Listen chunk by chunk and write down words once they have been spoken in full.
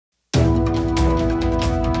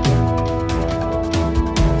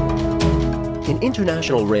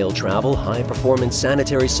international rail travel, high-performance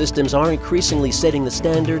sanitary systems are increasingly setting the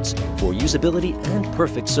standards for usability and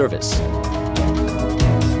perfect service.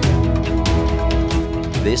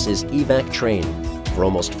 This is EVAC Train. For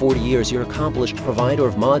almost 40 years, your accomplished provider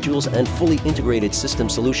of modules and fully integrated system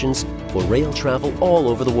solutions for rail travel all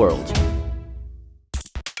over the world.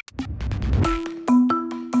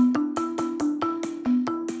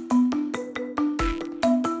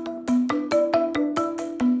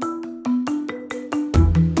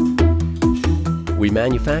 We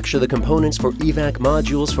manufacture the components for EVAC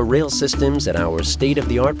modules for rail systems at our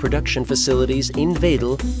state-of-the-art production facilities in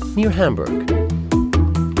Wedel, near Hamburg.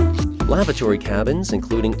 Lavatory cabins,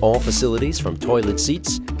 including all facilities from toilet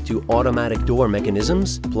seats to automatic door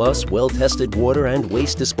mechanisms, plus well-tested water and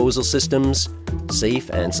waste disposal systems, safe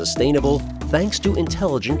and sustainable thanks to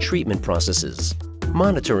intelligent treatment processes,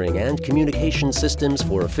 monitoring and communication systems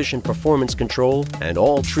for efficient performance control, and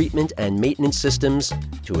all treatment and maintenance systems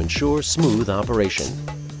to ensure smooth operation.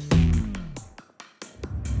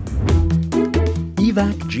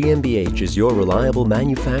 EVAC GmbH is your reliable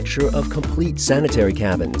manufacturer of complete sanitary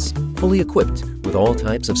cabins, fully equipped with all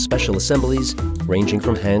types of special assemblies, ranging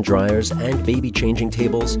from hand dryers and baby changing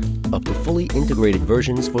tables up to fully integrated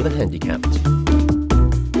versions for the handicapped.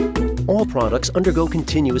 All products undergo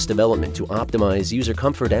continuous development to optimize user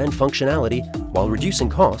comfort and functionality while reducing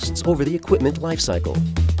costs over the equipment lifecycle.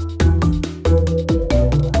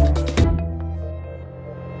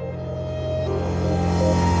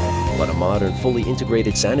 But a modern, fully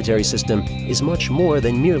integrated sanitary system is much more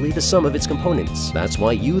than merely the sum of its components. That's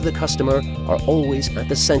why you, the customer, are always at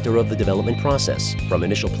the center of the development process, from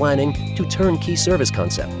initial planning to turnkey service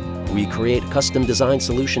concept. We create custom-designed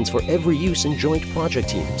solutions for every use in joint project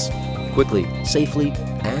teams, quickly, safely,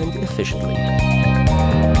 and efficiently.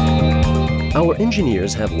 Our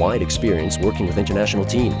engineers have wide experience working with international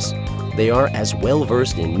teams. They are as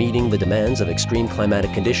well-versed in meeting the demands of extreme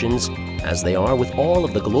climatic conditions as they are with all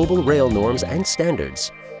of the global rail norms and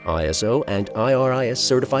standards, ISO and IRIS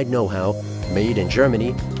certified know-how, made in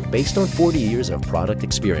Germany, based on 40 years of product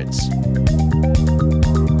experience.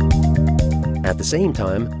 At the same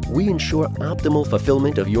time, we ensure optimal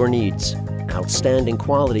fulfillment of your needs. Outstanding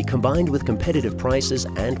quality combined with competitive prices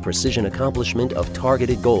and precision accomplishment of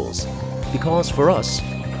targeted goals. Because for us,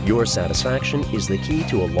 your satisfaction is the key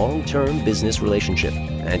to a long-term business relationship.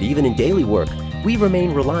 And even in daily work, we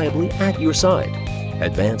remain reliably at your side.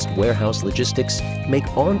 Advanced warehouse logistics make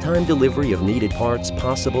on-time delivery of needed parts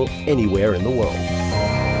possible anywhere in the world.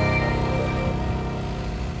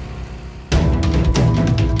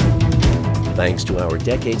 Thanks to our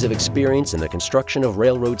decades of experience in the construction of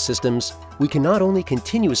railroad systems, we can not only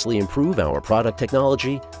continuously improve our product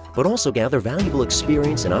technology, but also gather valuable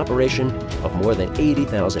experience in operation of more than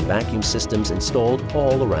 80,000 vacuum systems installed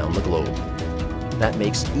all around the globe. That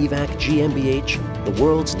makes EVAC GmbH the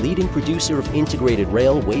world's leading producer of integrated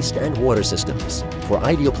rail waste and water systems. For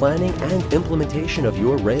ideal planning and implementation of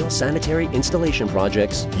your rail sanitary installation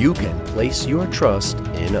projects, you can place your trust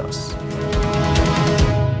in us.